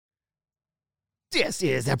This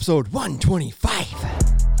is episode 125.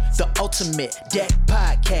 The Ultimate Deck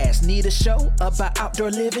Podcast. Need a show about outdoor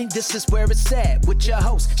living? This is where it's at with your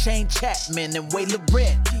hosts, Shane Chapman and Way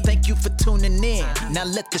Laurent. Thank you for tuning in. Now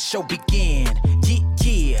let the show begin.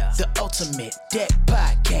 Yeah. The Ultimate Deck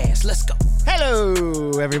Podcast. Let's go.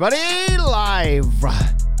 Hello, everybody. Live.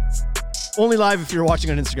 Only live if you're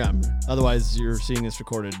watching on Instagram. Otherwise, you're seeing this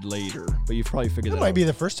recorded later. But you've probably figured that out. That might be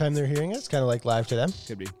the first time they're hearing it. It's kind of like live to them.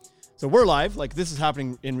 Could be. So we're live. Like, this is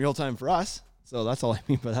happening in real time for us. So that's all I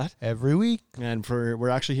mean by that. Every week. And we're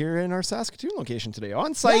actually here in our Saskatoon location today,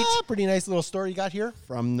 on site. Yeah, pretty nice little store you got here.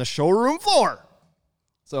 From the showroom floor.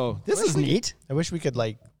 So this is neat. I wish we could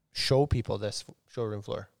show people this showroom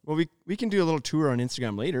floor. Well, we can do a little tour on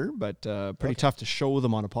Instagram later, but pretty tough to show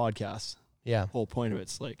them on a podcast. Yeah. The whole point of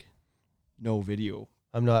it's no video.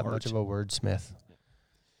 I'm not much of a wordsmith.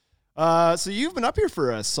 So you've been up here for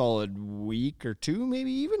a solid week or two, maybe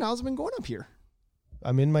even. How's it been going up here?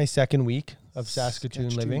 I'm in my second week of Saskatoon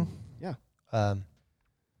living. Yeah.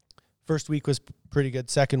 First week was pretty good.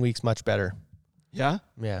 Second week's much better. Yeah?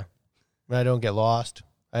 Yeah. I don't get lost.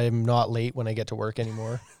 I'm not late when I get to work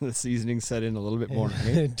anymore. The seasoning set in a little bit more.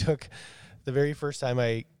 Right? It took the very first time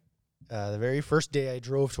the very first day I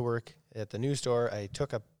drove to work at the new store, I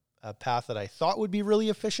took a path that I thought would be really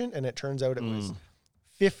efficient, and it turns out it was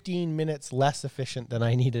 15 minutes less efficient than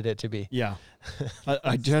I needed it to be. Yeah.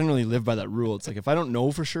 I generally live by that rule. It's if I don't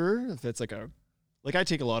know for sure, if it's I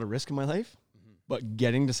take a lot of risk in my life, but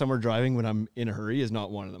getting to somewhere driving when I'm in a hurry is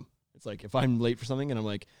not one of them. It's if I'm late for something and I'm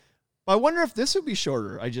like, I wonder if this would be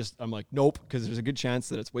shorter. I'm like, nope, because there's a good chance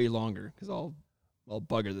that it's way longer because I'll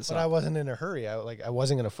bugger this up. But I wasn't in a hurry. I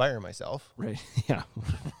wasn't going to fire myself. Right. Yeah.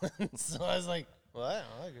 So I was like, what?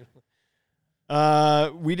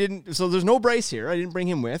 We didn't. So there's no Bryce here. I didn't bring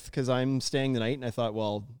him with because I'm staying the night, and I thought,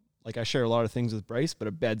 well, I share a lot of things with Bryce, but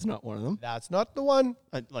a bed's not one of them. That's not the one.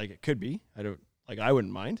 It could be. I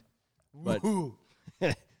wouldn't mind. But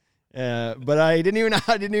but I didn't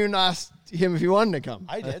even ask him if he wanted to come.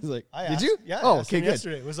 I did. I was like, I did asked, you? Yeah. Oh, okay, good.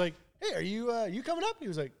 Yesterday it was like, hey, are you coming up? He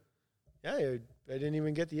was like, yeah, I didn't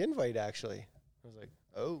even get the invite actually. I was like,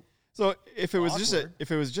 oh. So if it was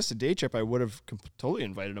Awkward. just a day trip, I would have totally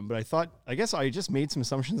invited him. But I guess I just made some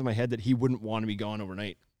assumptions in my head that he wouldn't want to be gone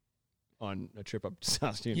overnight on a trip up to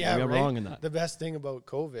Saskatoon. Yeah, Maybe I'm wrong in that. The best thing about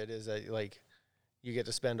COVID is that you get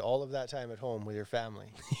to spend all of that time at home with your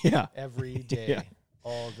family. Yeah, every day, yeah.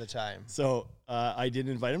 All the time. So I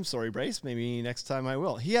didn't invite him. Sorry, Bryce. Maybe next time I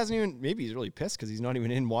will. He hasn't even. Maybe he's really pissed because he's not even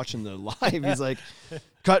in watching the live. He's like,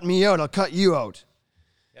 "Cut me out. I'll cut you out."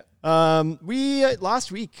 We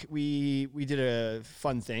last week we did a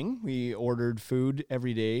fun thing. We ordered food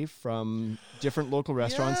every day from different local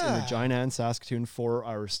restaurants in Regina and Saskatoon for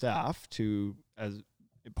our staff in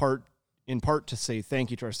part to say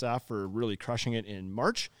thank you to our staff for really crushing it in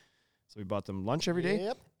March. So we bought them lunch every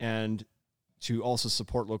day and to also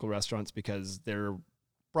support local restaurants because they're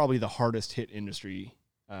probably the hardest hit industry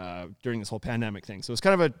during this whole pandemic thing. So it's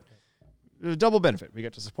kind of a double benefit. We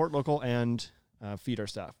get to support local and feed our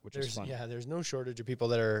staff, which is fun. Yeah, there's no shortage of people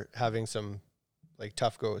that are having some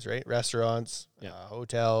tough goes, right? Restaurants,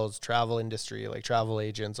 hotels, travel industry, travel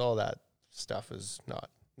agents, all that stuff is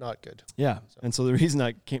not good. Yeah. So. And so the reason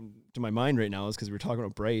that came to my mind right now is because we were talking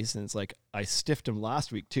about Bryce, and it's I stiffed him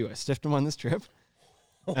last week too. I stiffed him on this trip,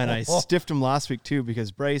 and I stiffed him last week too because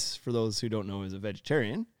Bryce, for those who don't know, is a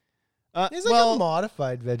vegetarian. He's a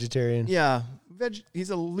modified vegetarian. Yeah, he's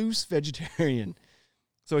a loose vegetarian.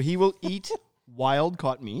 So he will eat wild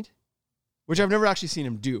caught meat, which I've never actually seen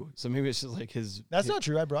him do. So maybe it's just his... That's not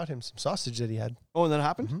true. I brought him some sausage that he had. Oh, and that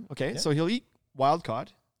happened? Mm-hmm. Okay, yeah. So he'll eat wild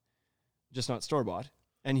caught, just not store-bought,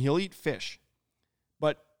 and he'll eat fish.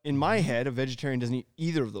 But in my head, a vegetarian doesn't eat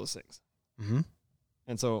either of those things. Mm-hmm.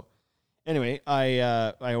 And so, anyway,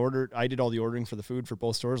 I did all the ordering for the food for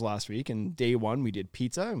both stores last week, and day one we did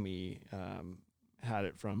pizza, and we had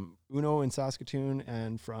it from Uno in Saskatoon,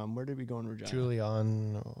 and from, where did we go in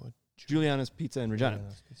Regina? Juliana's Pizza in Regina.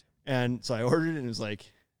 And so I ordered it, and it was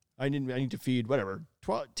I need to feed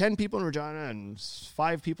 10 people in Regina and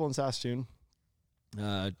 5 people in Saskatoon.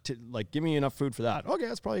 Give me enough food for that. Okay,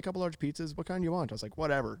 that's probably a couple large pizzas. What kind do you want? I was like,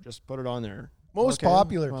 whatever, just put it on there. Most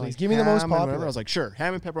popular, please. Give me the most popular. I was like, sure,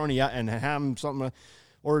 ham and pepperoni, and ham something.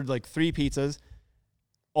 Ordered 3 pizzas,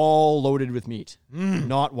 all loaded with meat,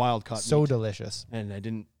 not wild caught meat. So delicious. And I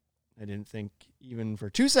didn't think even for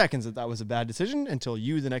 2 seconds that was a bad decision until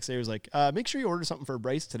you the next day was like, make sure you order something for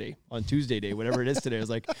Bryce today on Tuesday day, whatever it is today. I was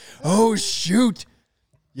like, oh shoot.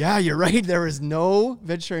 Yeah, you're right. There is no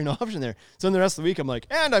vegetarian option there. So in the rest of the week, I'm like,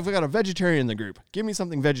 and I've got a vegetarian in the group. Give me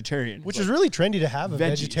something vegetarian. Which is really trendy to have a veggies.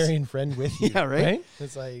 Vegetarian friend with you. Yeah, right?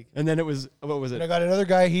 It's like, And then it was, what was and I it? got another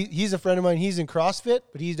guy. He's a friend of mine. He's in CrossFit,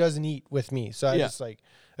 but he doesn't eat with me. So I just like,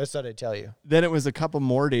 I just thought I'd tell you. Then it was a couple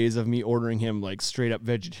more days of me ordering him like straight up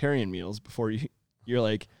vegetarian meals before you're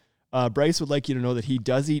like, Bryce would like you to know that he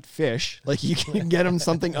does eat fish. Like you can get him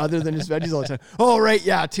something other than his veggies all the time. Oh, right.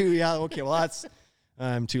 Yeah, too. Yeah. Okay. Well,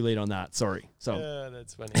 I'm too late on that. Sorry. So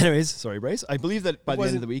That's funny. anyways, sorry, Bryce. I believe that by the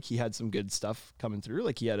end of the week, he had some good stuff coming through.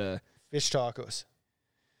 Like he had Fish tacos.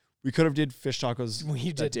 we could have did fish tacos Well,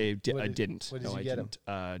 you that day. didn't. I didn't. What did No, you I get him?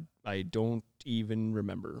 didn't. I don't even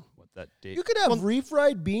remember what that day. You could have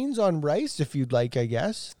refried beans on rice if you'd like, I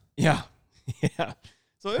guess. Yeah. Yeah.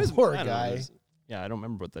 So it was Poor I don't know, guy. it was- yeah, I don't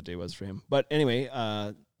remember what that day was for him. But anyway,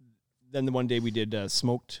 then the one day we did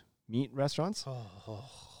smoked meat restaurants.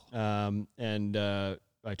 And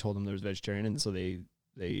I told him there was vegetarian, and so they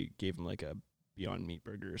gave him like a Beyond Meat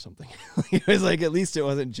burger or something. It was like, at least it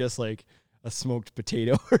wasn't just like a smoked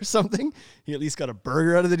potato or something. He at least got a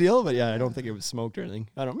burger out of the deal. But yeah, I don't think it was smoked or anything.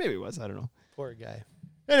 I don't know. Maybe it was. I don't know. Poor guy.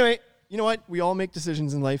 Anyway, you know what? We all make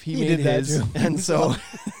decisions in life. He made did that his, too. and so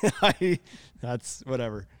that's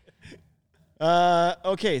whatever.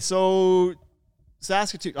 Okay, so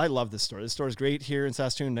Saskatoon. I love this store. This store is great here in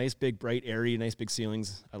Saskatoon. Nice, big, bright, airy, nice big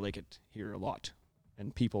ceilings. I like it here a lot,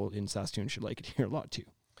 and people in Saskatoon should like it here a lot too.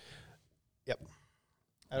 Yep.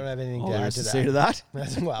 I don't have anything All to there add is to to that. say to that.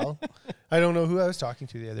 Well, I don't know who I was talking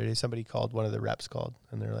to the other day. Somebody called, one of the reps called,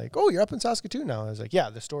 and they're like, "Oh, you're up in Saskatoon now." I was like, "Yeah,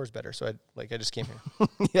 the store's better." So I just came here.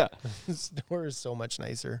 Yeah, The store is so much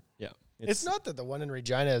nicer. yeah. It's not that the one in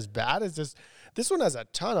Regina is bad. It's just this one has a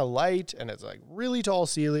ton of light and it's like really tall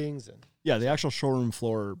ceilings and Yeah, the actual showroom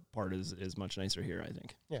floor part is much nicer here, I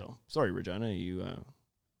think. Yeah. So, sorry, Regina, you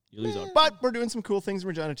lose out. But we're doing some cool things in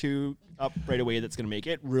Regina too up right away. That's going to make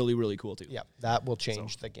it really, really cool too. yeah, that will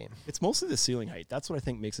change the game. It's mostly the ceiling height. That's what I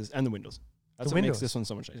think makes this, and the windows. That's The what windows. makes this one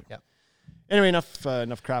so much nicer. Yeah. Anyway, enough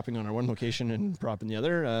crapping on our one location and propping the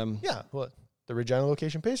other. Yeah, well, the Regina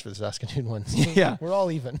location pays for the Saskatoon ones. Yeah. We're all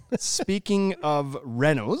even. Speaking of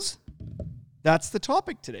renos, that's the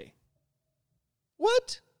topic today.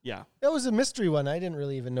 What? Yeah. That was a mystery one. I didn't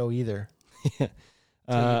really even know either.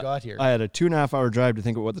 Until you got here. I had a 2.5 hour drive to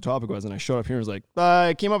think of what the topic was, and I showed up here and was like,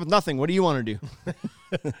 I came up with nothing. What do you want to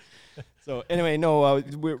do? So anyway, no,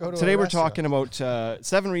 today we're talking about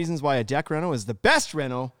 7 reasons why a deck reno is the best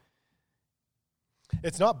reno.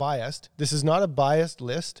 It's not biased. This is not a biased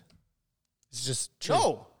list. It's just true.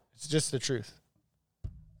 No. It's just the truth.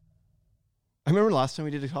 I remember last time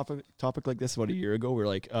we did a topic like this about a year ago. We were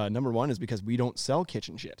like, number 1 is because we don't sell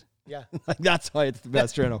kitchen shit. Yeah. Like that's why it's the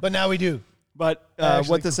best reno. But now we do. But Actually,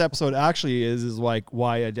 what this episode actually is like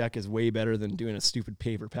why a deck is way better than doing a stupid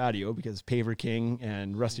paver patio, because Paver King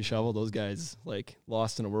and Rusty Shovel, those guys like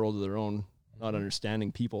lost in a world of their own, not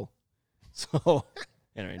understanding people. So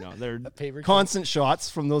anyway, no, they're Paver constant shots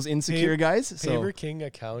from those insecure guys. So Paver King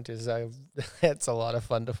account is it's a lot of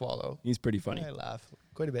fun to follow. he's pretty funny. I laugh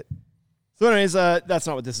quite a bit. So anyways, that's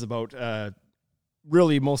not what this is about.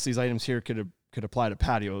 Really, most of these items here could apply to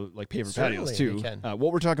patio, like paver patios Certainly too. they can.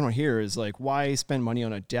 What we're talking about here is like why spend money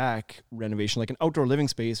on a deck renovation, like an outdoor living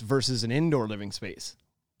space versus an indoor living space.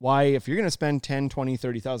 Why, if you're going to spend $10,000,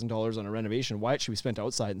 $20,000, $30,000 on a renovation, why it should be spent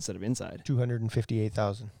outside instead of inside?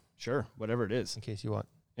 258,000 Sure, whatever it is. in case you want.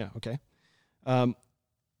 Yeah, okay.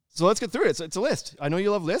 So let's get through it. It's a list. I know you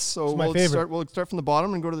love lists, so It's my favorite. We'll start from the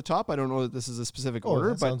bottom and go to the top. I don't know that this is a specific order,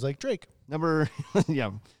 that but sounds like Drake. number, yeah,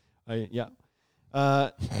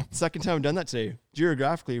 second time I've done that today.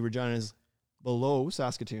 Geographically, Regina is below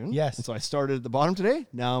Saskatoon. Yes. And so I started at the bottom today.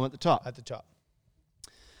 Now I'm at the top. At the top.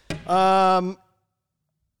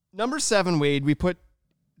 Number 7, Wade,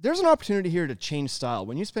 there's an opportunity here to change style.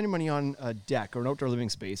 When you're spending money on a deck or an outdoor living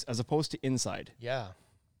space, as opposed to inside, Yeah.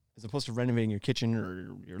 as opposed to renovating your kitchen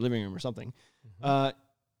or your living room or something, Mm-hmm.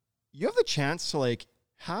 you have the chance to like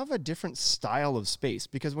have a different style of space,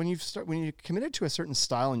 because when you're committed to a certain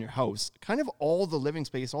style in your house, kind of all the living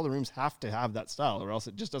space, all the rooms have to have that style, or else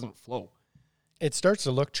it just doesn't flow. It starts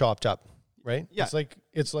to look chopped up, right? Yeah.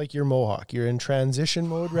 It's like your mohawk. You're in transition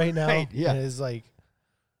mode right now. Right, yeah. And it's like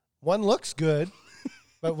one looks good,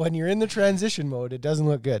 but when you're in the transition mode, it doesn't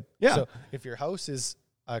look good. Yeah. So if your house is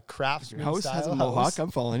a craftsman Your house style has a mohawk.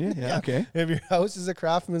 I'm following you. Yeah, okay. If your house is a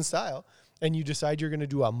craftsman style and you decide you're going to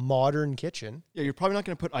do a modern kitchen. Yeah, you're probably not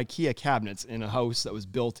going to put IKEA cabinets in a house that was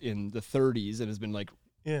built in the 30s and has been like,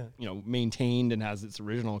 Yeah. maintained and has its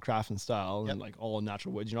original craftsman style Yep. and like all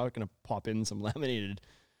natural woods. You're not going to pop in some laminated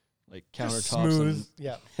like Just countertops smooth.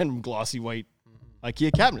 Yeah. and glossy white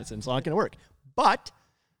IKEA cabinets, and it's not going to work. But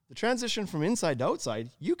the transition from inside to outside,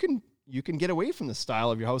 you can get away from the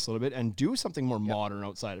style of your house a little bit and do something more modern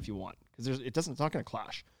outside if you want, because it's not going to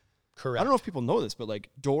clash. Correct. I don't know if people know this, but like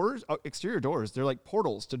doors, exterior doors, they're like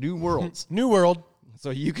portals to new worlds. New world. So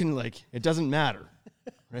you can it doesn't matter,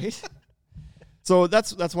 right? So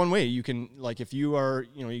that's one way you can, like, if you are,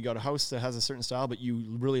 you got a house that has a certain style, but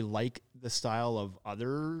you really like the style of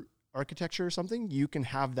other architecture or something, you can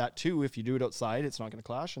have that too. If you do it outside, it's not going to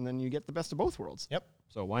clash, and then you get the best of both worlds. Yep.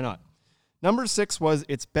 So why not? Number 6 was,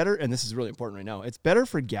 it's better, and this is really important right now, it's better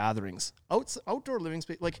for gatherings. Outdoor living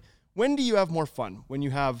space. Like, when do you have more fun? When you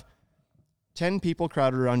have 10 people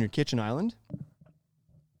crowded around your kitchen island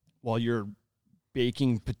while you're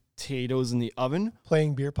baking potatoes in the oven?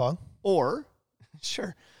 Playing beer pong. Or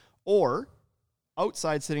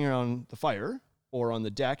outside sitting around the fire or on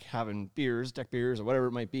the deck having deck beers or whatever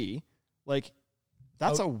it might be. Like,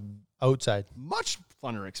 that's outside. Much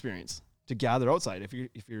funner experience to gather outside.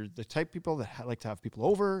 If you're the type of people that like to have people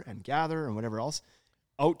over and gather and whatever else,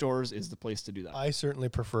 outdoors is the place to do that. I certainly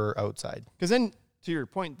prefer outside. Because then, to your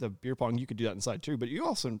point, the beer pong, you could do that inside too, but you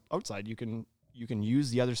also, outside, you can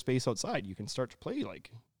use the other space outside. You can start to play,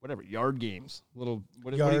 like, whatever, yard games. What do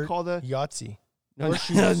you call the? Yahtzee. No,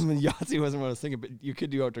 Yahtzee wasn't what I was thinking, but you could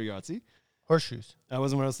do outdoor Yahtzee. Horseshoes. That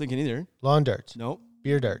wasn't what I was thinking either. Lawn darts. Nope.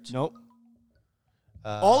 Beer darts. Nope.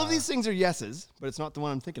 All of these things are yeses, but it's not the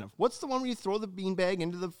one I'm thinking of. What's the one where you throw the beanbag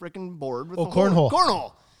into the frickin' board with cornhole.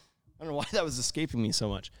 Cornhole. I don't know why that was escaping me so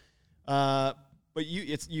much. But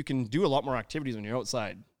you can do a lot more activities when you're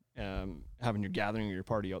outside, having your gathering or your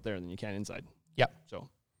party out there than you can inside. Yep. So,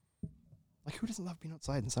 like, who doesn't love being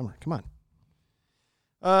outside in summer? Come on.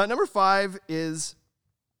 Number 5 is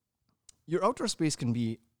your outdoor space can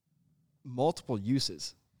be multiple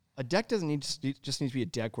uses. A deck doesn't just need to be a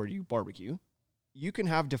deck where you barbecue. You can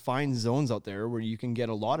have defined zones out there where you can get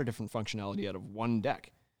a lot of different functionality out of one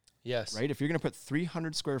deck. Yes. Right? If you're going to put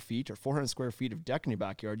 300 square feet or 400 square feet of deck in your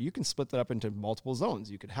backyard, you can split that up into multiple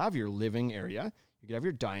zones. You could have your living area. You could have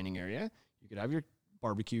your dining area. You could have your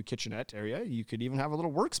barbecue kitchenette area. You could even have a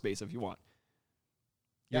little workspace if you want.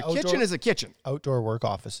 Your kitchen is a kitchen. Outdoor work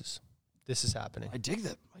offices. This is happening. I dig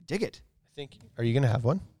that. I dig it. I think. Are you going to have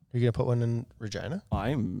one? Are you going to put one in Regina?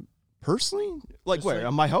 I'm personally, Just where? like-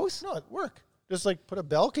 On my house? No, at work. Just like put a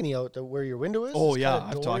balcony out where your window is. Oh, Just yeah. kinda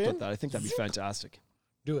I've door talked in. about that. I think that'd be fantastic.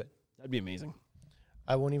 Do it. That'd be amazing.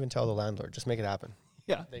 I won't even tell the landlord. Just make it happen.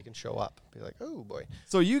 Yeah. They can show up. Be like, oh, boy.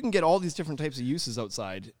 So you can get all these different types of uses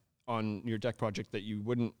outside on your deck project that you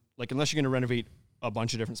wouldn't, like, unless you're going to renovate a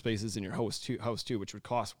bunch of different spaces in your house too, which would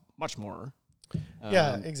cost much more.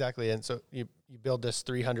 Yeah, exactly. And so you build this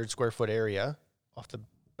 300 square foot area off the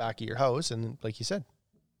back of your house. And like you said,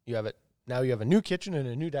 you have it. Now you have a new kitchen and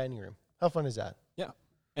a new dining room. How fun is that? Yeah.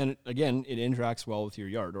 And again, it interacts well with your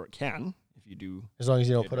yard, or it can if you do. As long as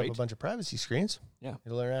you don't put right. up a bunch of privacy screens. Yeah.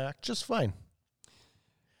 It'll interact just fine.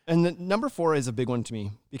 And the number 4 is a big one to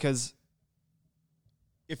me, because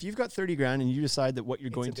if you've got 30 grand and you decide that what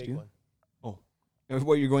you're going to do,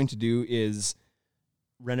 what you're going to do is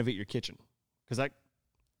renovate your kitchen, because that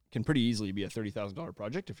can pretty easily be a $30,000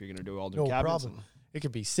 project if you're going to do all the cabinets. Problem. It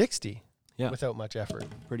could be 60 Yeah. without much effort.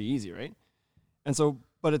 Pretty easy, right? And so,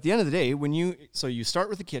 but at the end of the day, you start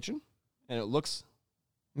with the kitchen and it looks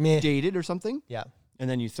Meh. dated or something, Yeah. and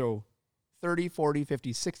then you throw $30,000, $40,000,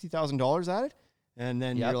 $50,000, $60,000 at it, and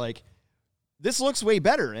then you're like, this looks way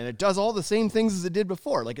better, and it does all the same things as it did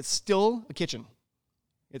before. Like, it's still a kitchen.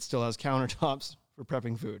 It still has countertops for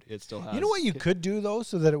prepping food. It still has. You know what you could do, though,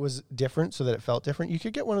 so that it was different, so that it felt different? You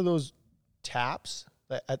could get one of those taps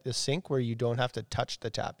at the sink where you don't have to touch the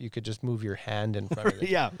tap. You could just move your hand in front of it.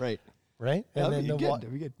 Yeah, right. Right? Yeah, And then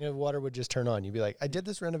that'd be good. the water would just turn on. You'd be like, I did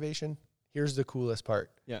this renovation. Here's the coolest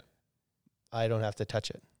part. Yeah. I don't have to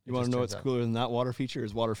touch it. You want to know what's cooler than that water feature?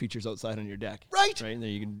 Is water features outside on your deck. Right. Right? And then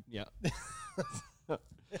you can, yeah.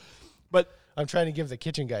 But I'm trying to give the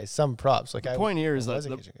kitchen guys some props. Like the point here is was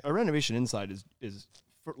that a kitchen guy. a renovation inside is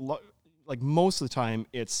for like most of the time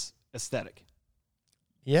it's aesthetic.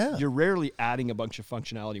 Yeah. You're rarely adding a bunch of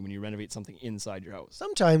functionality when you renovate something inside your house.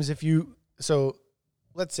 Sometimes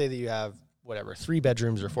let's say that you have 3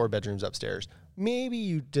 bedrooms or 4 bedrooms upstairs. Maybe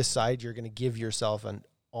you decide you're going to give yourself an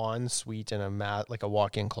ensuite and like a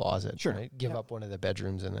walk-in closet. Sure. Right? Give up one of the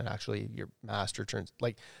bedrooms and then actually your master turns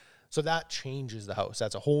so that changes the house.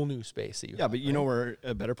 That's a whole new space that you have. But you know where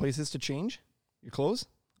a better place is to change your clothes?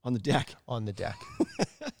 On the deck. On the deck.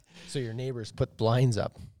 So your neighbors put blinds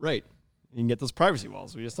up. Right. You can get those privacy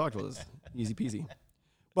walls. We just talked about this. Easy peasy.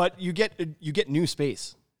 But you get new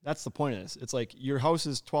space. That's the point of this. It's like your house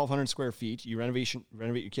is 1,200 square feet. You renovate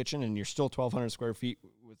your kitchen, and you're still 1,200 square feet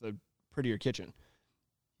with a prettier kitchen.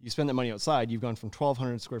 you spend that money outside, you've gone from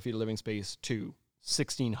 1,200 square feet of living space to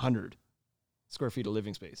 1,600 square feet of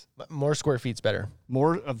living space. But more square feet's better.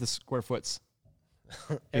 More of the square foots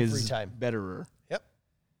Every is time. betterer. Yep.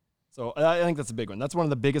 So I think that's a big one. That's one of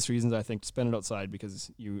the biggest reasons I think to spend it outside, because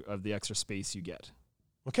you of the extra space you get.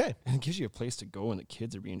 Okay. And it gives you a place to go when the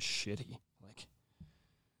kids are being shitty. Like,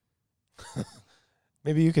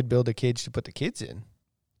 Maybe you could build a cage to put the kids in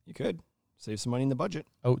you could save some money in the budget.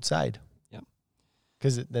 outside. Yep.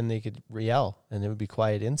 Because then they could yell and it would be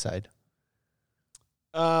quiet inside.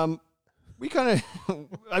 We kind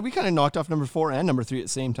of knocked off number 4 and number 3 at the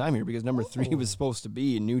same time here, because number 3 was supposed to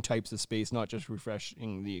be new types of space, not just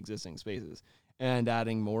refreshing the existing spaces and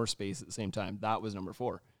adding more space at the same time. That was number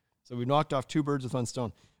 4. So we knocked off 2 birds with one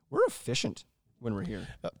stone. We're efficient when we're here.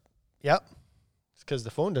 Yep. It's because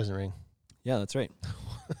the phone doesn't ring. Yeah, that's right.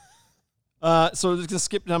 So let's just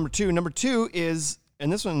skip number 2. Number 2 is,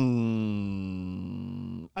 and this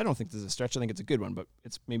one, I don't think this is a stretch. I think it's a good one, but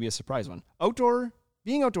it's maybe a surprise one.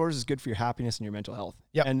 Being outdoors is good for your happiness and your mental health.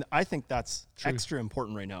 Yep. And I think that's extra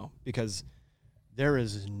important right now, because there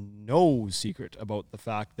is no secret about the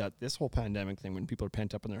fact that this whole pandemic thing, when people are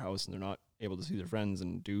pent up in their house and they're not able to see their friends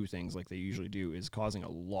and do things like they usually do, is causing a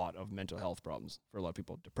lot of mental health problems for a lot of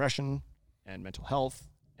people. Depression and mental health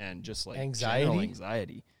and just like general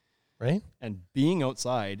anxiety. Right? And being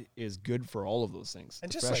outside is good for all of those things. And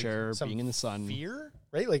the just fresh like air, being in the sun. Fear,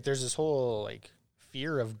 right? Like there's this whole like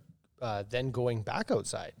fear of then going back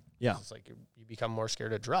outside. Yeah. It's like you become more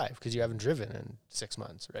scared to drive because you haven't driven in 6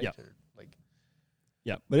 months, right? Yeah. Or like,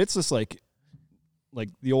 yeah. But it's just like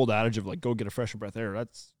the old adage of like, go get a fresh breath of air.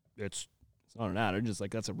 It's not an adage. It's like,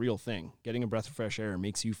 that's a real thing. Getting a breath of fresh air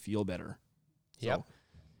makes you feel better. yep. So,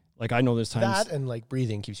 like I know there's times That and like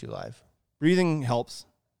breathing keeps you alive. breathing helps.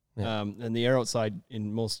 Yeah. And the air outside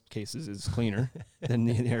in most cases is cleaner than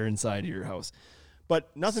the air inside of your house.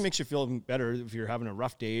 But nothing makes you feel better if you're having a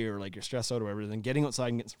rough day or like you're stressed out or whatever than getting outside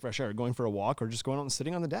and getting some fresh air, going for a walk, or just going out and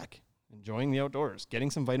sitting on the deck, enjoying the outdoors,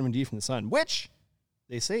 getting some vitamin D from the sun, which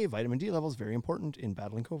they say vitamin D level is very important in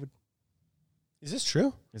battling COVID. Is this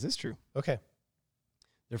true? Is this true? Okay.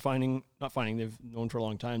 They've known for a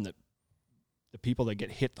long time that the people that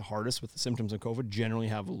get hit the hardest with the symptoms of COVID generally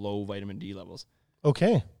have low vitamin D levels.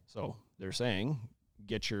 Okay. So they're saying,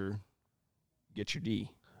 get your D.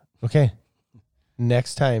 Okay.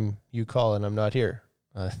 Next time you call and I'm not here,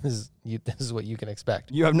 this is what you can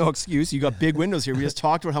expect. You have no excuse. You got big windows here. We just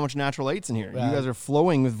talked about how much natural light's in here. Yeah. You guys are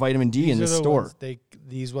flowing with vitamin D in the store.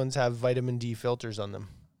 These ones have vitamin D filters on them.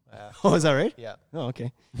 Oh, is that right? Yeah. Oh,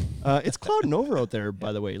 okay. It's clouding over out there,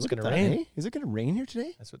 by the way. It's Look at gonna that, rain. eh? Is it going to rain here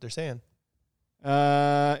today? That's what they're saying.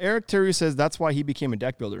 Eric Terry says that's why he became a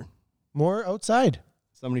deck builder. More outside.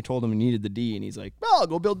 Somebody told him he needed the D, and he's like, well, I'll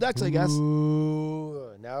go build decks, I guess.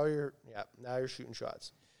 Ooh, now you're shooting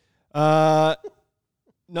shots.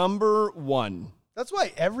 Number 1. That's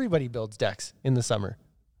why everybody builds decks in the summer.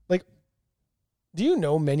 Like, do you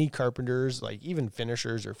know many carpenters, like even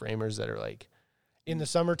finishers or framers, that are like, in the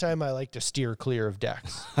summertime, I like to steer clear of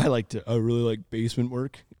decks. I really like basement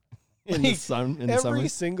work in the sun. In the summer. Every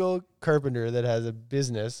single carpenter that has a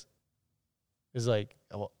business is like,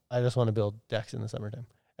 well, I just want to build decks in the summertime.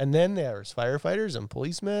 And then there's firefighters and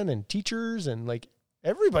policemen and teachers, and like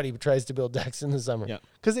everybody tries to build decks in the summer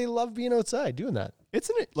because they love being outside doing that.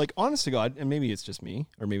 Isn't it, like, honest to God, and maybe it's just me,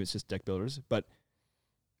 or maybe it's just deck builders, but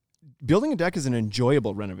building a deck is an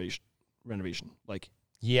enjoyable renovation. Like,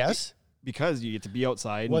 yes, because you get to be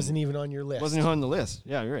outside. Wasn't even on your list. Wasn't on the list.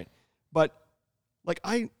 Yeah, you're right. But like,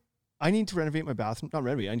 I need to renovate my bathroom. Not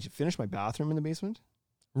renovate. I need to finish my bathroom in the basement.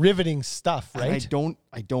 Riveting stuff, right? And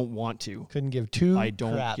I don't want to. Couldn't give two. I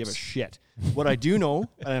don't craps. give a shit. What I do know,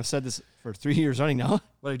 and I've said this for 3 years running now,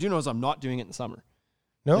 what I do know is I'm not doing it in the summer.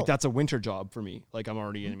 No. Like, that's a winter job for me. Like, I'm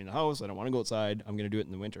already in the house. I don't want to go outside. I'm going to do it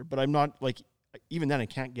in the winter. But I'm not, like, even then I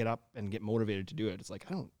can't get up and get motivated to do it. It's like,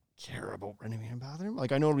 I don't care about renovating a bathroom.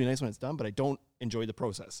 Like, I know it'll be nice when it's done, but I don't enjoy the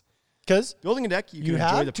process. Because building a deck, you can enjoy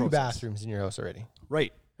have the two process. bathrooms in your house already.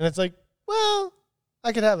 Right. And it's like, well,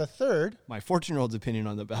 I could have a third. My 14-year-old's opinion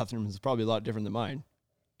on the bathroom is probably a lot different than mine.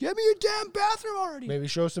 Get me a damn bathroom already. Maybe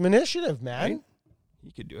show some initiative, man. Right?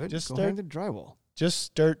 You could do it. Just go start hang the drywall. Just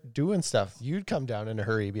start doing stuff. You'd come down in a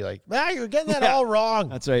hurry, be like, you're getting that all wrong.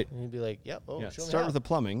 That's right. And you'd be like, yep. Oh, show me start how. with the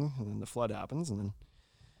plumbing, and then the flood happens, and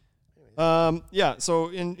then so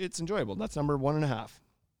it's enjoyable. That's number 1.5.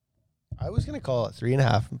 I was gonna call it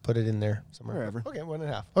 3.5 and put it in there somewhere. Wherever. Okay,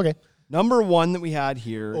 1.5. Okay. Number 1 that we had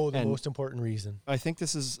here. Oh, the and most important reason. I think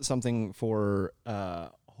this is something for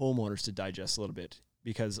homeowners to digest a little bit,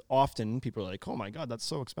 because often people are like, oh my God, that's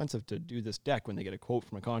so expensive to do this deck when they get a quote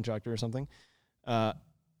from a contractor or something.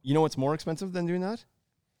 You know what's more expensive than doing that?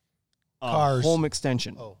 Cars. home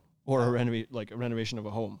extension or yeah. a renovation of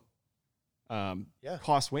a home. Yeah.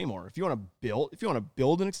 Costs way more. If you want to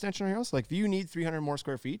build an extension on your house, like if you need 300 more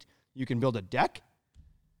square feet, you can build a deck.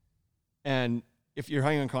 And if you're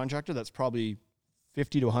hiring a contractor, that's probably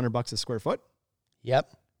 $50 to $100 a square foot.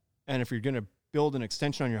 Yep. And if you're going to build an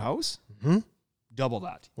extension on your house, double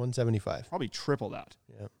that. 175. Probably triple that.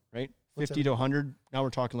 Yeah. Right? 50 to 100. Now we're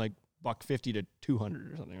talking like $150 to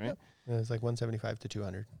 200 or something, right? Yep. Yeah, it's like 175 to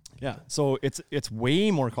 200. Yeah. So it's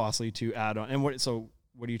way more costly to add on. And what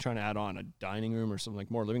are you trying to add on? A dining room or something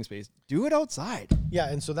like more living space? Do it outside. Yeah,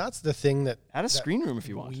 and so that's the thing that add a screen room if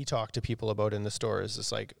you want. We talk to people about in the store is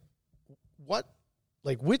just like,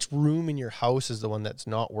 which room in your house is the one that's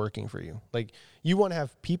not working for you? Like, you want to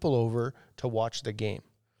have people over to watch the game.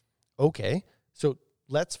 Okay, so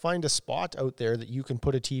let's find a spot out there that you can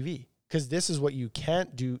put a TV, because this is what you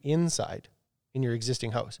can't do inside in your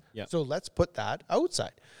existing house. Yeah. So let's put that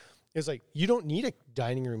outside. It's like, you don't need a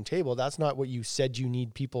dining room table. That's not what you said you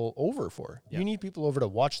need people over for. Yeah. You need people over to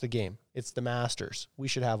watch the game. It's the Masters. We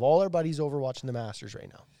should have all our buddies over watching the Masters right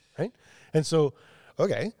now, right? And so,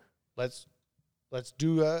 okay, let's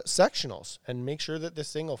do sectionals and make sure that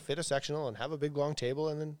this thing will fit a sectional and have a big long table.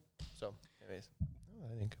 And then, so anyways,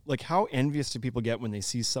 I think, like, how envious do people get when they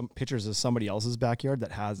see some pictures of somebody else's backyard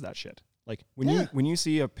that has that shit? Like when you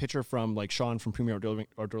see a picture from like Sean from Premier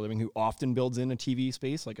Outdoor Living, who often builds in a TV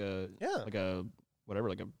space, like a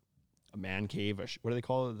man cave. What do they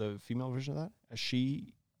call it? The female version of that? A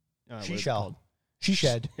she shell. She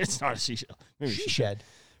shed. It's not a she shell. Maybe she shed.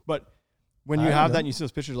 But when you have that and you see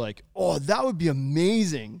those pictures, like, oh, that would be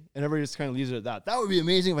amazing, and everybody just kind of leaves it at that. That would be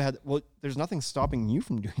amazing if I had. Well, there's nothing stopping you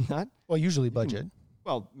from doing that. Well, usually budget.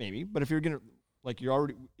 Well, maybe, but if you're gonna, like, you're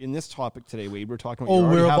already in this topic today, Wade. We're talking about you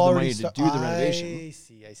already have the money to do the renovation.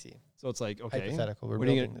 I see. So it's like, okay, hypothetical. what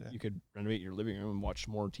are you could renovate your living room and watch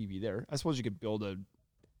more TV there. I suppose you could build a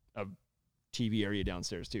TV area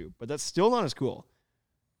downstairs too, but that's still not as cool.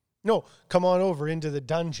 No, come on over into the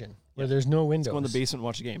dungeon where there's no windows. Let's go in the basement and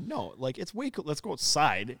watch the game. No, like, it's way cool. Let's go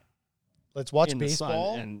outside. Let's watch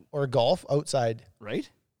baseball or golf outside. Right?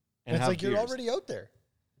 And it's like, you're already out there.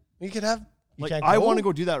 You could have. I want to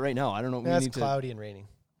go do that right now. I don't know. That's cloudy and raining.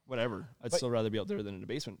 Whatever. I'd still rather be out there than in the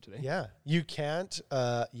basement today. Yeah, you can't.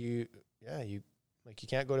 You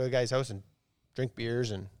can't go to a guy's house and drink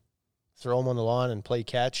beers and throw them on the lawn and play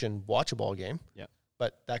catch and watch a ball game. Yeah,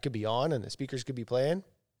 but that could be on and the speakers could be playing.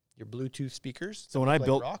 Your Bluetooth speakers. So when I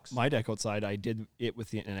built my deck outside, I did it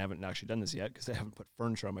with and I haven't actually done this yet because I haven't put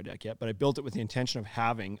furniture on my deck yet, but I built it with the intention of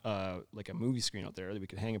having like a movie screen out there that we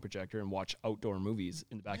could hang a projector and watch outdoor movies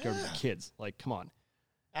in the backyard with the kids. Like, come on.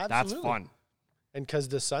 Absolutely. That's fun. And because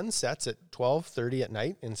the sun sets at 12:30 at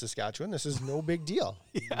night in Saskatchewan, this is no big deal.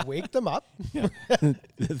 Yeah. Wake them up. Yeah. The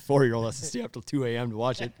 4-year-old has to stay up till 2 a.m. to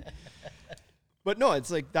watch it. But no, it's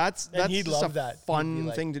like that's just a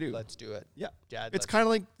fun thing to do. Let's do it. Yeah, Dad. It's kind of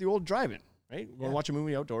like the old drive-in, right? We're gonna watch a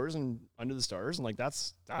movie outdoors and under the stars, and like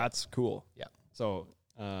that's cool. Yeah. So,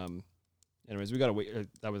 anyways, we gotta wait.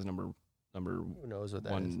 That was number. Who knows what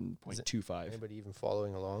that 1.25. Anybody even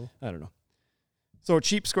following along? I don't know. So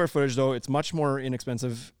cheap square footage, though, it's much more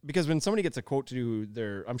inexpensive because when somebody gets a quote to do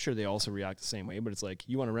their, I'm sure they also react the same way. But it's like,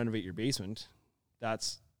 you want to renovate your basement.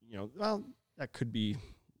 That's that could be.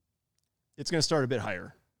 It's going to start a bit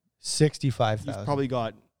higher. 65,000. You've probably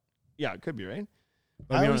got, it could be, right?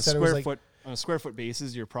 But I mean, on a square foot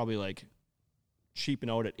basis, you're probably like cheaping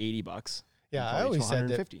out at $80. Yeah, I always said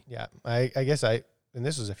that. Yeah, I guess and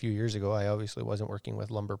this was a few years ago. I obviously wasn't working with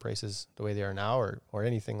lumber prices the way they are now, or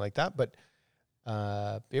anything like that. But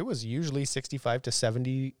it was usually $65 to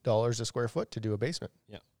 $70 a square foot to do a basement.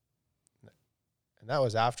 Yeah, and that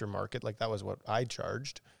was aftermarket. Like, that was what I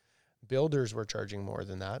charged. Builders were charging more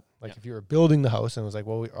than that. Like, if you were building the house and it was like,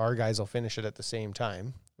 well, our guys will finish it at the same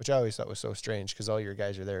time, which I always thought was so strange because all your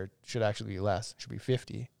guys are there. It should actually be less. It should be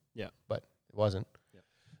 50. Yeah. But it wasn't. Yeah.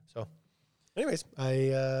 So anyways,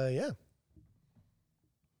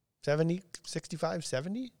 70, 65,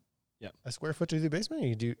 70 a square foot to the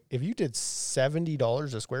basement. If you did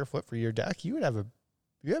 $70 a square foot for your deck, you have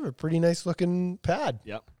a pretty nice looking pad.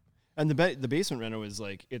 Yep. And the basement reno is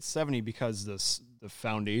like, it's 70 because the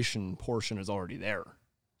foundation portion is already there.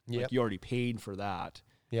 Yeah, like, you already paid for that.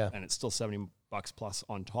 Yeah, and it's still $70 plus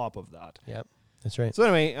on top of that. Yep, that's right. So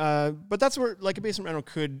anyway, but that's where, like, a basement rental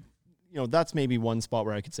could, that's maybe one spot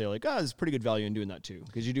where I could say, like, there's pretty good value in doing that too,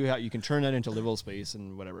 because you can turn that into livable space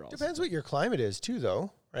and whatever else. Depends what your climate is too,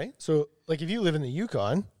 though, right? So, like, if you live in the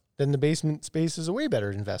Yukon, then the basement space is a way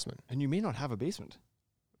better investment. And you may not have a basement.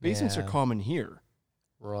 Basements are common here.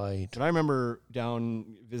 Right. And I remember down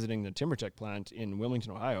visiting the TimberTech plant in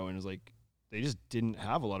Wilmington, Ohio, and it was like they just didn't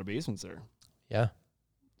have a lot of basements there. Yeah.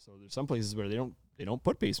 So there's some places where they don't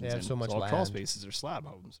put basements They have in. so much all crawl land. spaces are slab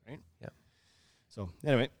homes, right? Yeah. So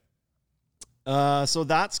anyway, so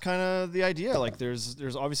that's kind of the idea. Like there's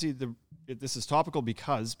obviously this is topical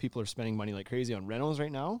because people are spending money like crazy on renos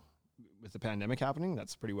right now with the pandemic happening.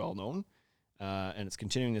 That's pretty well known. And it's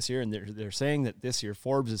continuing this year. And they're saying that this year,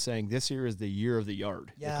 Forbes is saying this year is the year of the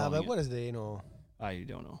yard. Yeah, but what is they know? I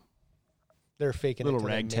don't know. They're faking Little it. till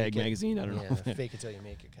they ragtag make it. magazine. I don't know. Fake it till you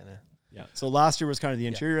make it, kind of. Yeah. So last year was kind of the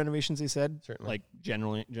interior renovations, they said, Certainly. like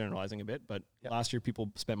generalizing a bit. But Yep. last year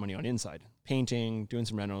people spent money on inside, painting, doing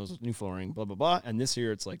some renos, new flooring, blah, blah, blah. And this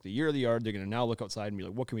year it's like the year of the yard. They're going to now look outside and be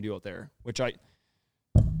like, what can we do out there? Which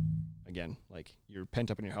again, like you're pent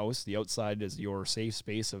up in your house. The outside is your safe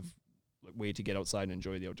space of way to get outside and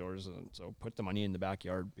enjoy the outdoors. And so put the money in the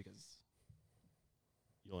backyard because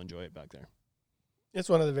you'll enjoy it back there. It's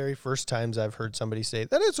one of the very first times I've heard somebody say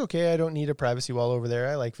that it's okay. I don't need a privacy wall over there.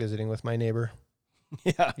 I like visiting with my neighbor.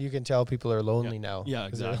 Yeah. You can tell people are lonely now. Yeah,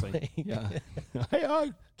 'cause they're exactly. like- Yeah.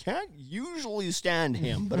 I can't usually stand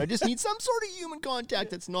him, but I just need some sort of human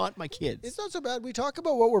contact that's not my kids. It's not so bad. We talk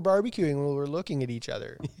about what we're barbecuing when we're looking at each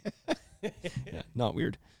other. Yeah, not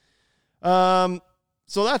weird. So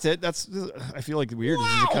that's it. I feel like weird. This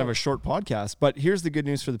is kind of a short podcast, but here's the good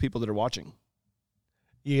news for the people that are watching.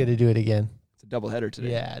 You got to do it again. It's a doubleheader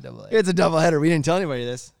today. Yeah, double A. It's a doubleheader. We didn't tell anybody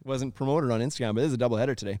this. It wasn't promoted on Instagram, but it is a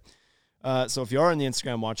doubleheader today. So if you are on the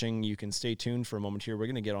Instagram watching, you can stay tuned for a moment here. We're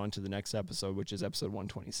going to get on to the next episode, which is episode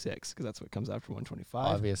 126, because that's what comes after 125.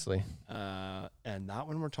 Obviously. And that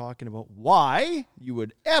one we're talking about why you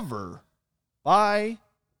would ever buy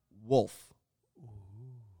Wolf.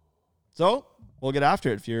 So we'll get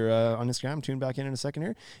after it. If you're on Instagram, tune back in a second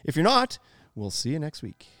here. If you're not, we'll see you next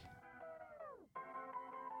week.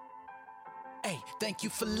 Hey, thank you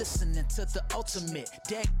for listening to the Ultimate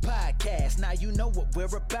Deck Podcast. Now you know what we're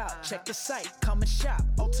about. Check the site, come and shop.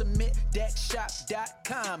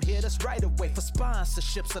 UltimateDeckShop.com. Hit us right away for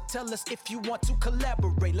sponsorships or tell us if you want to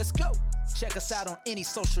collaborate. Let's go. Check us out on any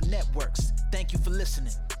social networks. Thank you for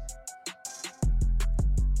listening.